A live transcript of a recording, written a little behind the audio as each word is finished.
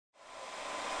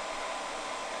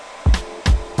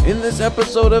In this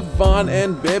episode of Vaughn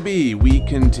and Bibby, we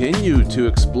continue to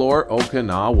explore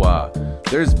Okinawa.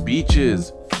 There's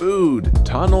beaches, food,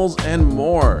 tunnels, and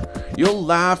more. You'll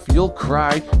laugh, you'll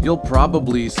cry, you'll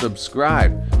probably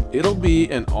subscribe. It'll be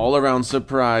an all-around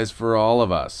surprise for all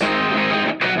of us.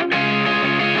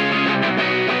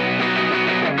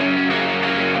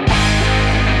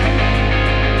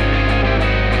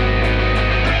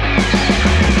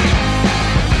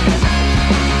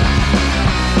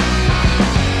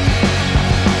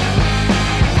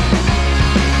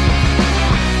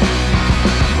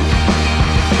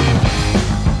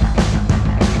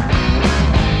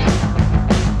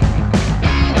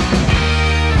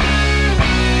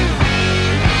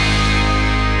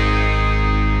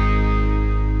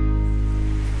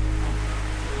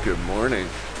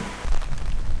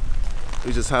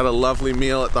 We just had a lovely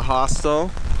meal at the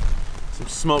hostel. Some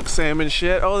smoked salmon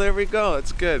shit. Oh, there we go.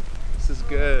 It's good. This is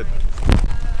good.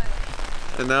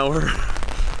 And now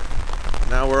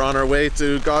we're on our way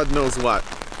to God knows what.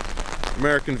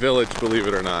 American Village, believe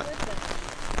it or not.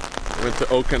 We went to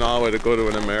Okinawa to go to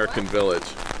an American village.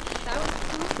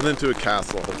 And then to a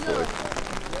castle, hopefully.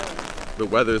 The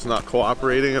weather's not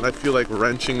cooperating and I feel like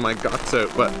wrenching my guts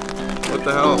out, but what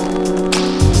the hell?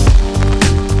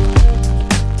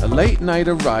 A late night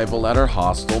arrival at our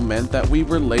hostel meant that we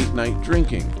were late night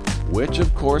drinking, which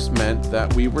of course meant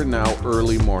that we were now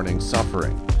early morning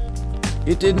suffering.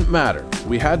 It didn't matter,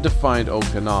 we had to find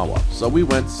Okinawa, so we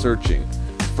went searching.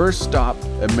 First stop,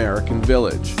 American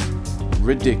Village.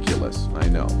 Ridiculous, I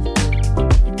know.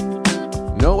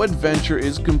 No adventure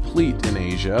is complete in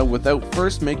Asia without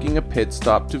first making a pit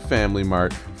stop to Family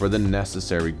Mart for the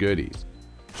necessary goodies.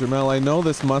 Jamel, I know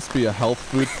this must be a health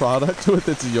food product with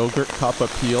its yogurt cup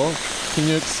appeal. Can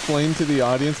you explain to the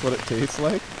audience what it tastes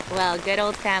like? Well, good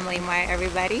old Family Mart,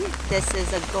 everybody. This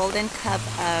is a golden cup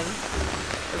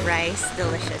of rice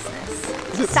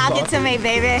deliciousness. Talk it to me,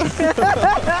 baby.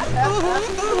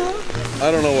 I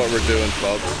don't know what we're doing,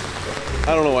 folks.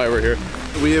 I don't know why we're here.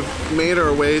 We have made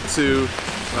our way to,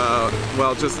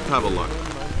 well, just have a look.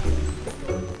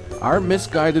 Our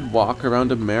misguided walk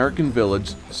around American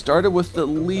Village started with the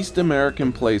least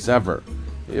American place ever.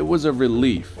 It was a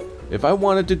relief. If I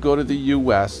wanted to go to the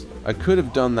US, I could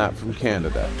have done that from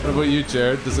Canada. What about you,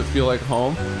 Jarrid? Does it feel like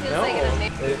home? No.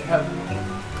 They have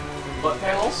butt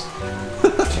panels,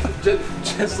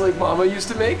 just like Mama used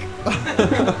to make.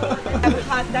 Have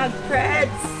hot dog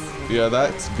breads. Yeah,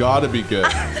 that's gotta be good.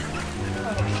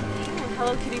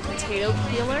 Hello Kitty potato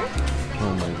peeler.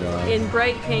 Oh my god. In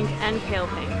bright pink and pale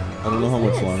pink. I don't know how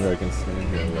much longer I can stand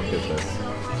here and look at this.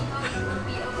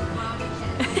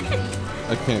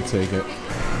 I can't take it.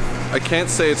 I can't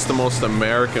say it's the most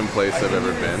American place I've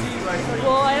ever been.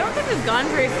 Well, I don't think we've gone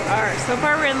very far. So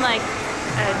far we're in like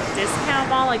a discount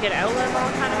mall, like an outlet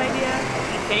mall kind of idea,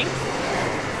 I think.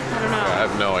 I don't know. I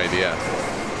have no idea.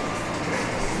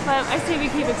 But I say we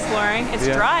keep exploring. It's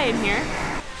dry in here.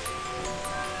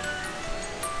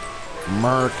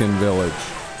 American Village.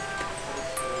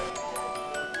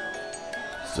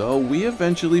 So we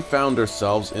eventually found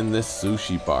ourselves in this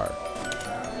sushi bar.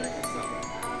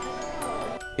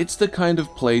 It's the kind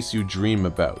of place you dream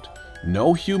about.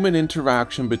 No human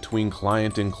interaction between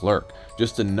client and clerk,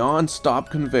 just a non-stop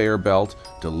conveyor belt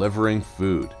delivering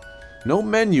food. No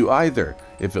menu either.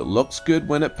 If it looks good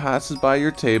when it passes by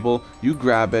your table, you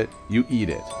grab it, you eat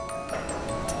it.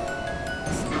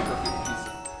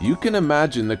 You can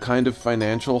imagine the kind of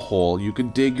financial hole you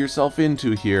could dig yourself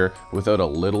into here without a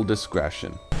little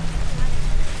discretion.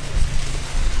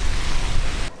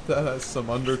 That has some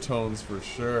undertones for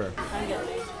sure.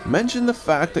 Mention the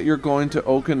fact that you're going to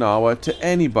Okinawa to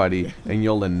anybody and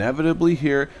you'll inevitably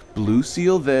hear blue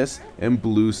seal this and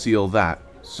blue seal that.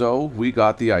 So we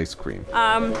got the ice cream.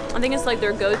 I think it's like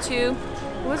their go-to,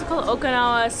 what's it called?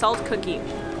 Okinawa salt cookie.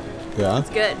 Yeah?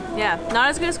 It's good. Yeah, not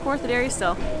as good as Fourth Dairy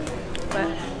still, but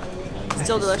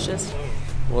still delicious.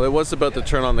 Well, it was about to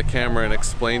turn on the camera and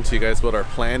explain to you guys what our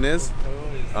plan is.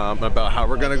 About how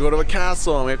we're gonna go to a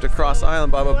castle and we have to cross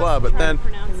island, blah blah blah, but then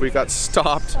we got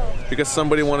stopped because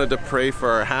somebody wanted to pray for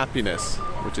our happiness,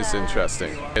 which is interesting.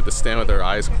 We had to stand with our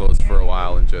eyes closed for a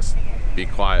while and just be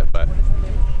quiet, but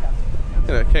you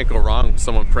know, it can't go wrong with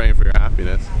someone praying for your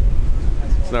happiness.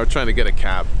 So now we're trying to get a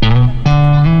cab.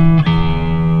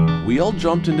 We all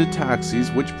jumped into taxis,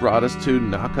 which brought us to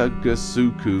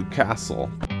Nakagasuku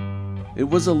Castle. It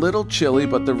was a little chilly,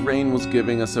 but the rain was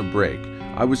giving us a break.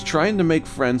 I was trying to make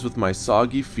friends with my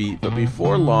soggy feet, but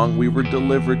before long we were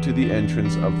delivered to the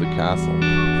entrance of the castle.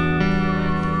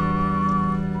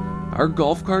 Our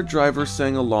golf cart driver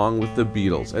sang along with the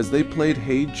Beatles as they played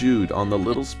Hey Jude on the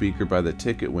little speaker by the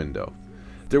ticket window.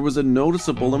 there was a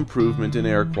noticeable improvement in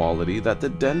air quality that the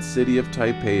dense city of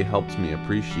Taipei helped me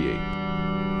appreciate.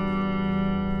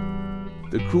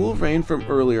 The cool rain from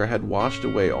earlier had washed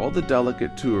away all the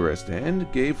delicate tourists and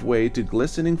gave way to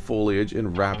glistening foliage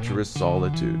in rapturous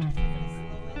solitude.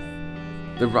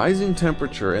 The rising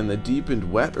temperature and the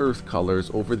deepened wet earth colors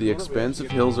over the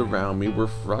expansive hills around me were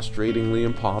frustratingly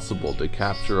impossible to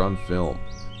capture on film.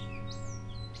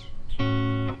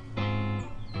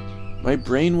 My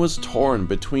brain was torn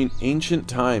between ancient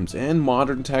times and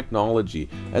modern technology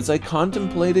as I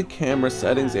contemplated camera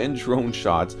settings and drone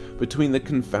shots between the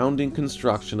confounding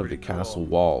construction of the castle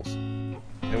walls.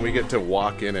 And we get to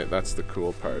walk in it, that's the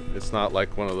cool part. It's not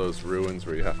like one of those ruins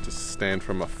where you have to stand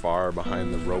from afar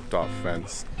behind the roped off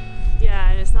fence. Yeah,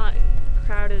 and it's not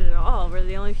crowded at all. We're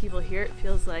the only people here, it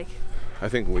feels like. I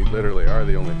think we literally are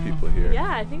the only people here. Yeah,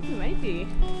 I think we might be.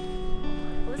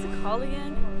 What was it called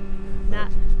again?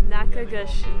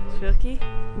 Nakagashuki?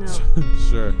 No.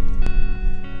 Sure.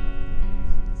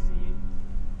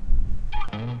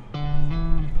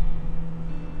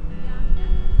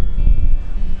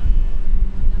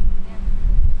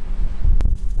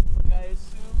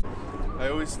 I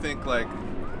always think like,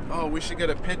 oh, we should get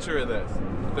a picture of this.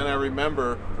 Then I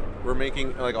remember we're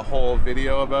making like a whole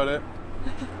video about it.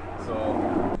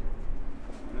 So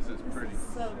this is pretty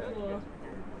So cool.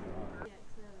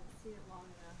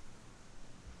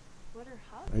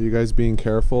 Are you guys being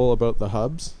careful about the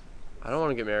hubs? I don't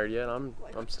want to get married yet. I'm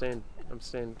staying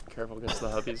careful against the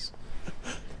hubbies.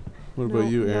 What about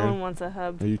you, No Aaron? one wants a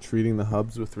hub. Are you treating the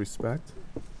hubs with respect?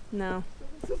 No.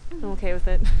 I'm okay with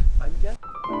it.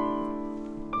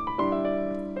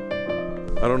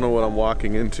 I don't know what I'm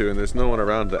walking into, and there's no one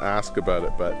around to ask about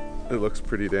it, but it looks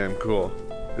pretty damn cool.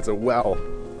 It's a well,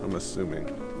 I'm assuming.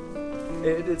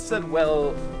 It said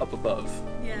well up above.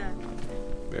 Yeah.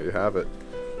 There you have it.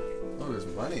 Oh, there's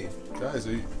money. Guys,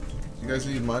 you guys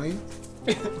need money?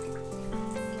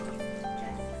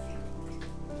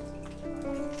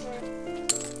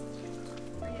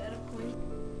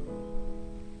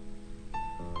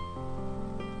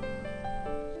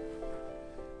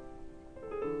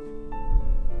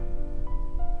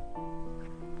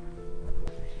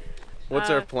 What's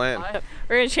our plan?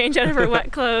 We're gonna change out of our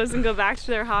wet clothes and go back to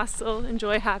their hostel,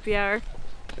 enjoy happy hour.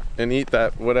 And eat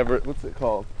that, whatever, what's it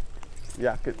called?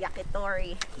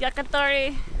 Yakitori.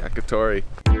 Yakitori. Yakitori.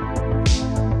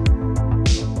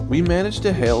 We managed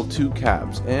to hail 2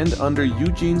 cabs, and under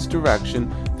Eugene's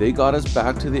direction, they got us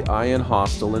back to the Aien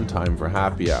Hostel in time for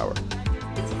happy hour.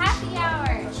 It's happy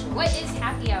hour. What is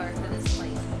happy hour for this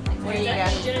place? Like, There you go.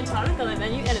 Gin and tonic on the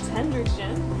menu, and it's Hendrick's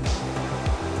gin.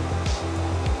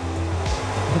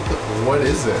 What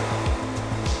is it?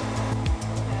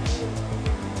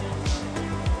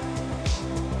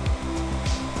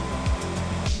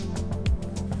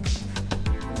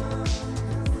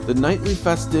 The nightly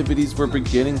festivities were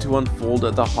beginning to unfold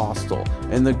at the hostel,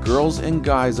 and the girls and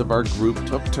guys of our group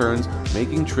took turns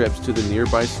making trips to the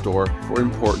nearby store for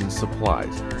important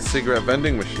supplies. Cigarette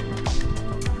vending machine.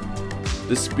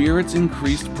 The spirits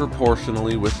increased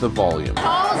proportionally with the volume.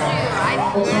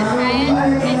 told you.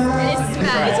 I'm gonna try it. It's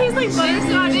bad. It tastes like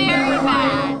butterscotch. Very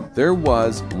bad. There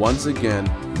was, once again,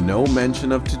 no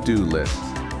mention of to-do lists,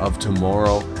 of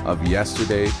tomorrow, of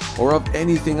yesterday, or of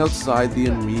anything outside the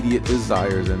immediate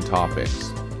desires and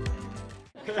topics.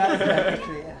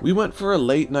 We went for a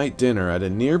late-night dinner at a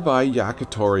nearby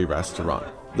yakitori restaurant.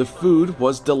 The food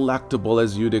was delectable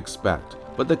as you'd expect,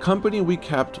 but the company we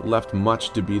kept left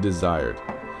much to be desired.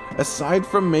 Aside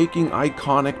from making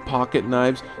iconic pocket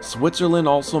knives, Switzerland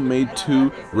also made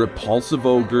 2 repulsive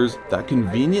ogres that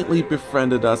conveniently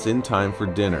befriended us in time for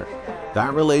dinner.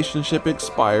 That relationship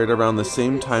expired around the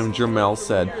same time Jermel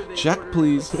said, "Check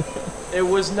please." It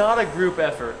was not a group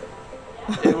effort.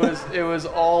 It was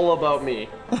all about me.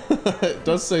 It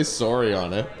does say sorry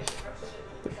on it.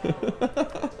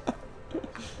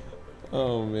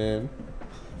 Oh man.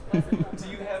 Do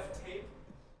you have tape?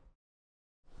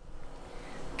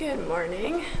 Good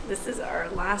morning. This is our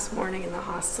last morning in the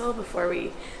hostel before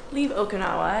we leave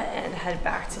Okinawa and head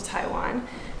back to Taiwan.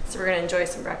 So we're gonna enjoy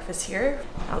some breakfast here.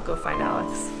 I'll go find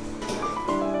Alex.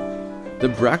 The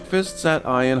breakfasts at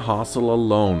Aien Hostel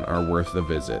alone are worth the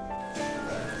visit.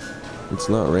 It's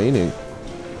not raining.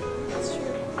 That's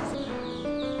true.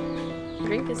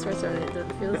 Drink is starts on it.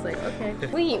 It feels like okay.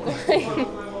 Wait.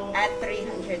 At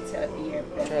 300 to a beer.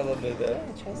 Try a little bit of that.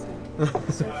 Yeah, try some.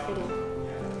 It's so pretty.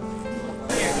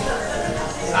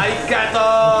 Bye.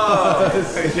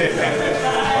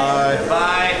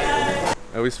 Bye.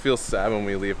 I always feel sad when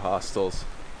we leave hostels.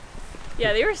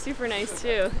 Yeah, they were super nice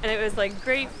too. And it was like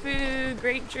great food,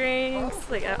 great drinks,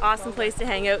 like an awesome place to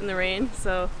hang out in the rain.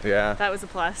 So Yeah. that was a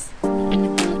plus.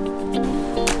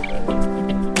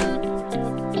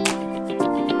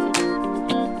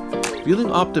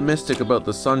 Feeling optimistic about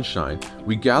the sunshine,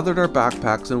 we gathered our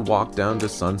backpacks and walked down to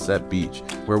Sunset Beach,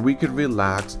 where we could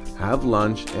relax, have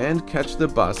lunch, and catch the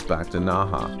bus back to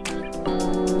Naha.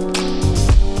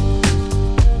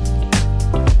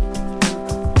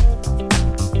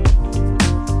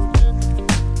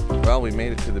 Well, we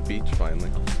made it to the beach finally.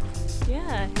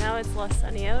 Yeah, now it's less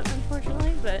sunny out,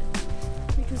 unfortunately, but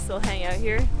we can still hang out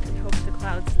here and hope the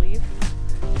clouds leave.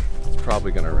 It's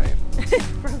probably gonna rain.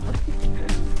 Probably.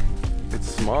 It's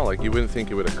small, like you wouldn't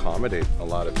think it would accommodate a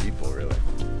lot of people, really.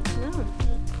 No.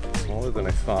 Smaller than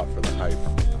I thought for the height.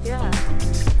 Yeah.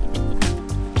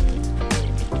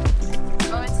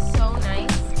 Oh, it's so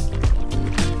nice.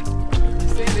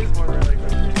 Sand is more really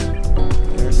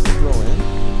There's the go in.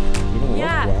 You don't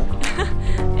Yeah. look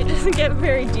wet. It doesn't get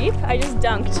very deep. I just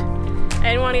dunked. I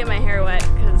didn't want to get my hair wet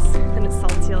because then it's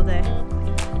salty all day.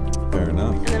 Fair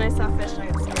enough. And then I saw fish and I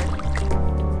got scared.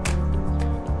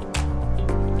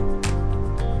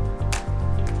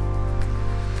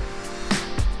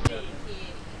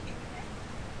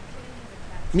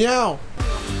 Meow!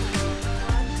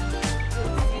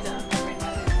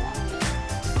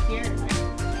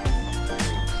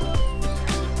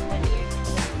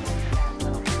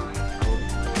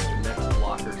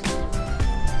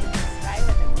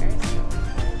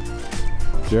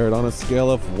 Jarrid, on a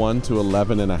scale of 1 to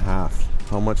 11.5,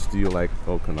 how much do you like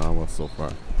Okinawa so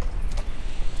far?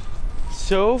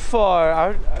 So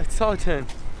far, it's solid 10.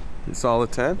 You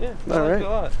solid 10? Yeah, I All like right. it a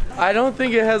lot. I don't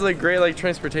think it has like great like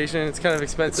transportation. It's kind of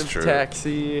expensive It's true. to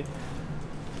taxi.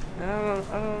 I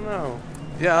don't know.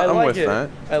 Yeah, I I'm like with it. that.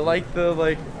 I like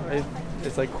the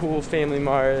it's like cool family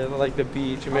mart. I like the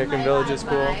beach. American Village is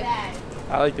cool.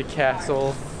 I like the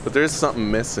castle. But there's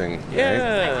something missing. Right?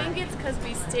 Yeah. I think it's because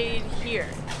we stayed here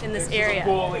in this area.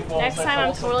 Next time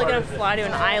I'm totally gonna fly to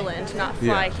an island, not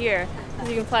fly Yeah. here. Because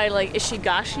you can fly to like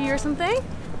Ishigashi or something.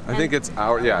 I think it's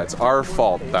our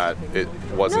fault that it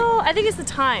wasn't. No, I think it's the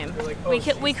time.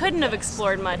 We couldn't have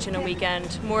explored much in a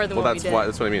weekend more than Well, what we did.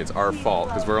 that's what I mean. It's our fault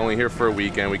because we're only here for a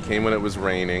weekend. We came when it was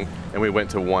raining, and we went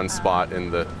to one spot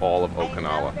in all of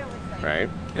Okinawa, right?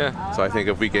 Yeah. So I think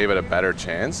if we gave it a better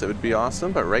chance, it would be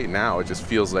awesome. But right now, it just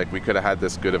feels like we could have had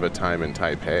this good of a time in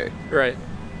Taipei, Right.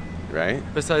 right?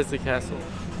 Besides the castle.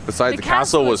 Besides, the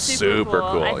castle was super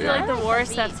cool. I feel Yeah. like the war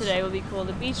stuff today would be cool.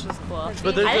 The beach was cool.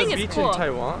 But there's I a think it's beach cool. in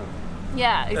Taiwan.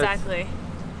 Yeah, exactly.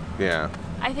 Yeah.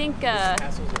 I think I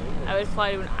would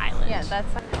fly to an island. Yeah, that's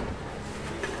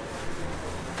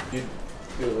You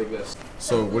do it like this.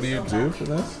 So what do you do for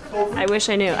this? I wish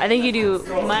I knew. I think you do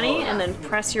money and then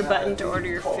press your button to order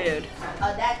your food.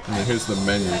 And then here's the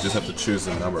menu. You just have to choose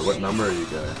a number. What number are you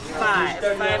getting?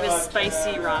 5. 5 is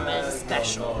spicy ramen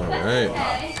special. All right.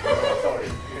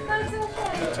 I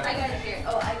got it here.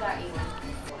 Oh, I got you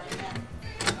one.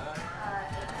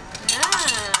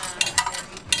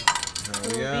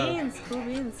 Cool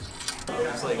beans.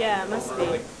 Yeah, it must be.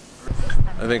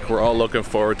 I think we're all looking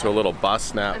forward to a little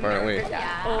bus nap, aren't we?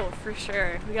 Oh, for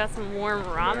sure. We got some warm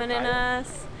ramen in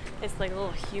us. It's like a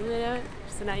little humid out,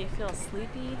 so now you feel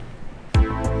sleepy.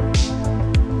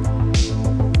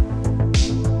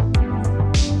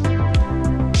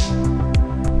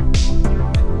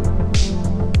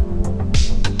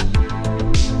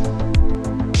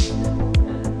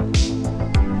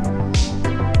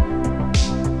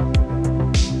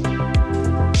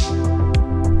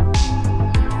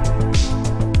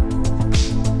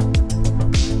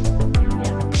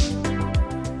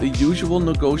 The usual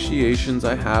negotiations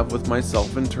I have with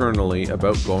myself internally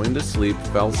about going to sleep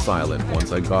fell silent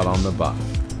once I got on the bus.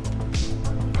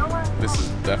 This is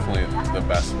definitely the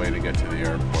best way to get to the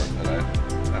airport that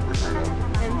I've ever heard of.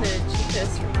 And the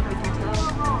cheapest from what we can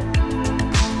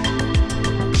tell.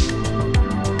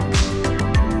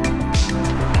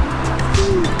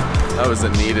 That was a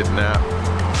needed nap.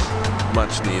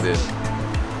 Much needed.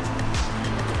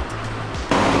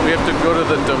 We have to go to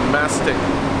the domestic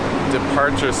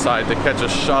departure side to catch a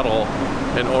shuttle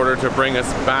in order to bring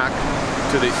us back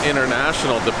to the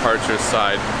international departure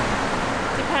side.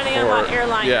 Depending on what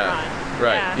airline you're on.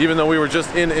 Right. Yeah. Even though we were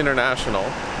just in international,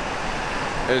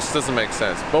 it just doesn't make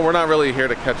sense. But we're not really here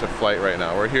to catch a flight right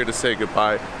now. We're here to say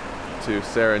goodbye to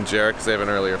Sarah and Jarrid because they have an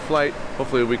earlier flight.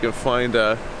 Hopefully we can find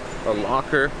a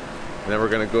locker, and then we're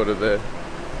gonna go to the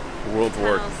World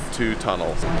War II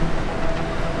tunnels.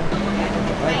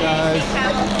 Bye guys.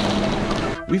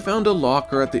 We found a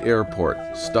locker at the airport,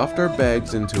 stuffed our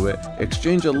bags into it,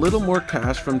 exchanged a little more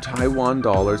cash from Taiwan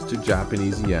dollars to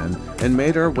Japanese yen, and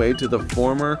made our way to the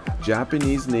former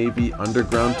Japanese Navy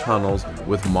underground tunnels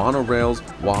with monorails,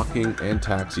 walking, and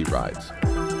taxi rides.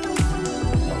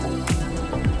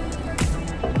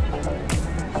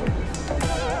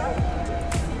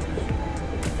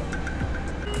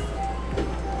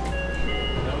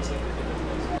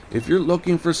 If you're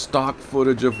looking for stock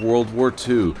footage of World War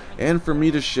II, and for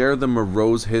me to share the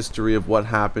morose history of what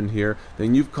happened here,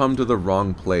 then you've come to the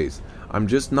wrong place. I'm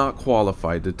just not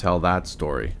qualified to tell that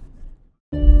story.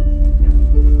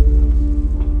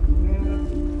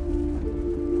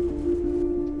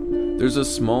 There's a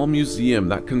small museum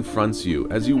that confronts you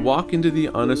as you walk into the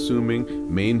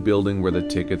unassuming main building where the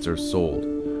tickets are sold.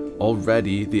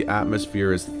 Already, the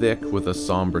atmosphere is thick with a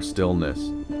somber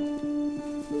stillness.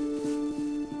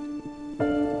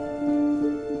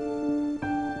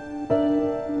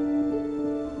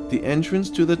 The entrance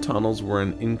to the tunnels were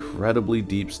an incredibly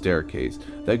deep staircase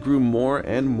that grew more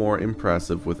and more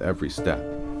impressive with every step.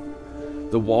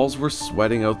 The walls were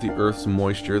sweating out the earth's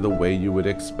moisture the way you would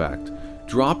expect.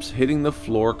 Drops hitting the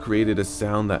floor created a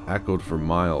sound that echoed for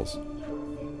miles.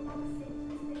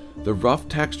 The rough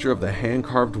texture of the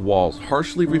hand-carved walls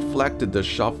harshly reflected the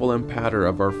shuffle and patter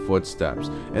of our footsteps,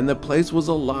 and the place was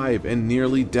alive and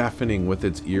nearly deafening with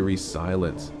its eerie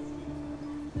silence.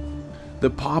 The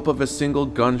pop of a single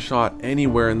gunshot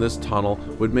anywhere in this tunnel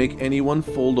would make anyone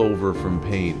fold over from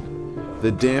pain.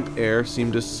 The damp air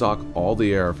seemed to suck all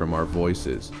the air from our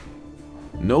voices.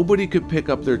 Nobody could pick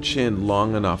up their chin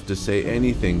long enough to say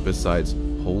anything besides,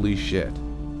 "Holy shit."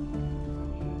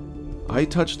 I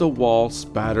touched the wall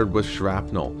spattered with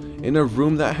shrapnel, in a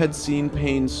room that had seen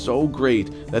pain so great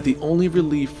that the only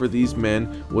relief for these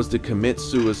men was to commit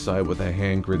suicide with a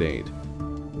hand grenade.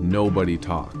 Nobody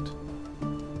talked.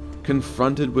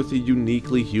 Confronted with a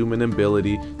uniquely human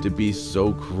ability to be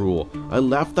so cruel, I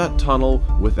left that tunnel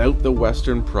without the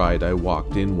Western pride I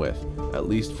walked in with, at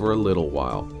least for a little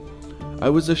while. I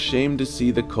was ashamed to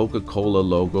see the Coca-Cola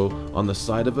logo on the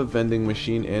side of a vending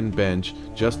machine and bench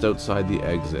just outside the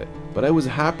exit, but I was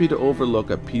happy to overlook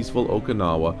a peaceful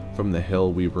Okinawa from the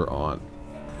hill we were on.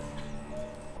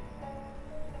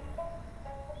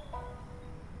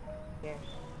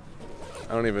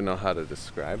 I don't even know how to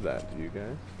describe that, do you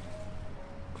guys?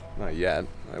 Not yet.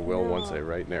 I will once I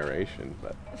write narration,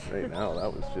 but right now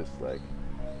that was just like,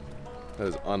 that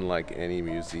was unlike any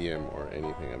museum or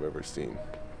anything I've ever seen.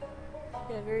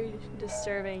 Yeah, very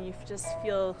disturbing. You just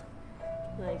feel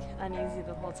like uneasy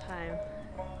the whole time,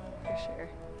 for sure.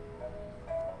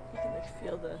 You can like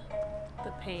feel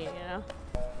the pain, you know?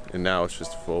 And now it's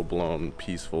just full-blown,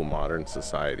 peaceful, modern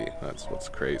society. That's what's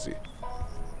crazy.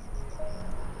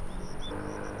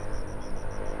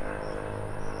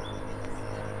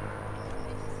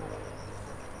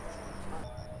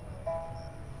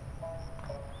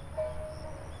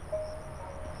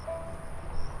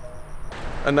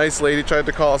 A nice lady tried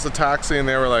to call us a taxi and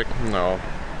they were like, no,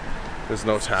 there's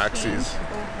no taxis.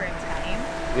 Over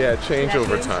time. Yeah, change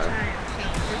over time.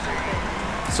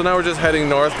 So now we're just heading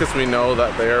north because we know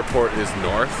that the airport is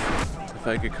north. If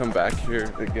I could come back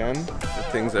here again, the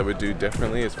things I would do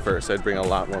differently is first, I'd bring a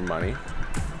lot more money.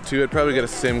 Two, I'd probably get a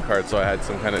SIM card so I had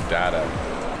some kind of data.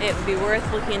 It would be worth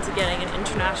looking into getting an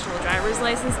international driver's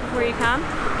license before you come,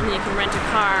 and then you can rent a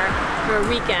car for a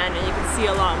weekend and you can see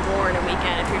a lot more in a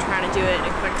weekend if you're trying to do it in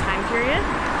a quick time period.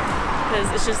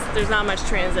 Because it's just, there's not much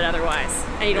transit otherwise,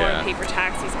 and you don't want to pay for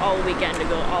taxis all weekend to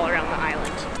go all around the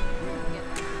island.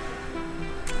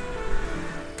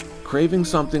 Craving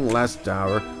something less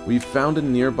dour, we found a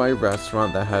nearby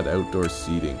restaurant that had outdoor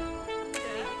seating.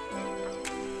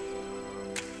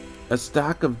 A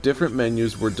stack of different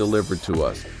menus were delivered to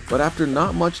us, but after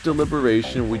not much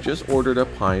deliberation, we just ordered a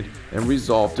pint and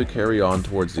resolved to carry on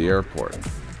towards the airport.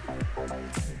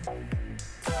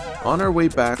 On our way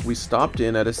back, we stopped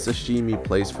in at a sashimi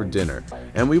place for dinner,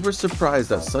 and we were surprised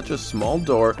that such a small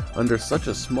door under such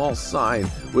a small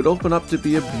sign would open up to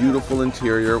be a beautiful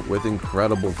interior with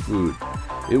incredible food.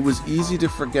 It was easy to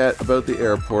forget about the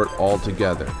airport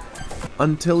altogether,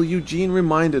 until Eugene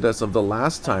reminded us of the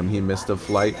last time he missed a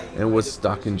flight and was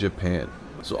stuck in Japan.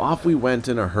 So off we went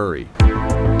in a hurry.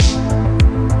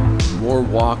 More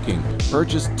walking,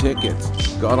 purchased tickets,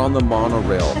 got on the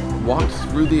monorail, walked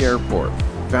through the airport,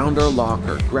 found our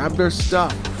locker, grabbed our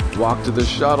stuff, walked to the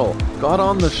shuttle, got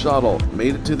on the shuttle,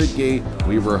 made it to the gate,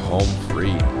 we were home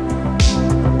free.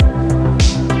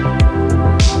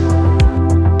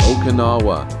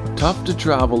 Okinawa, tough to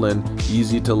travel in,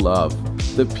 easy to love.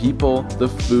 The people, the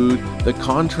food, the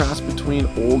contrast between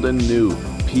old and new,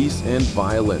 peace and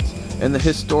violence. and the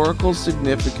historical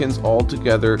significance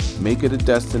altogether make it a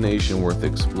destination worth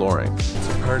exploring. It's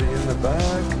a party in the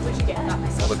back.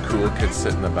 All the cool kids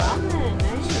sit in the back.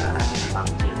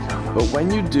 But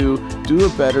when you do a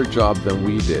better job than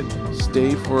we did.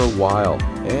 Stay for a while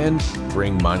and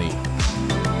bring money.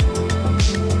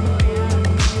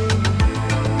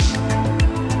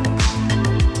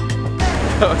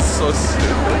 That was so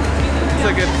stupid. It's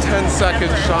like a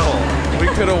 10-second shuttle. We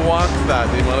could have walked that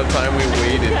the amount of time we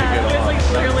waited to get on. It was like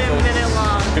literally a minute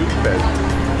long. Stupid.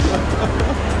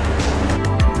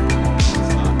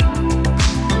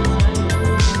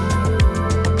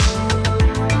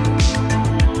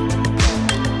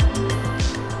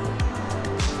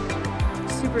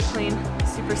 Super clean,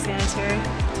 super sanitary.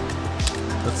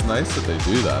 That's nice that they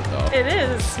do that though. It is,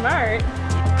 it's smart.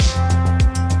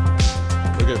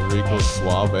 Look at Rico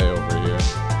Suave over here.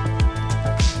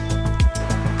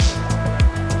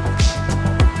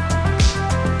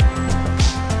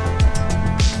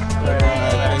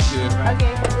 Thank you.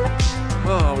 Okay.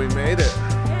 Oh, we made it.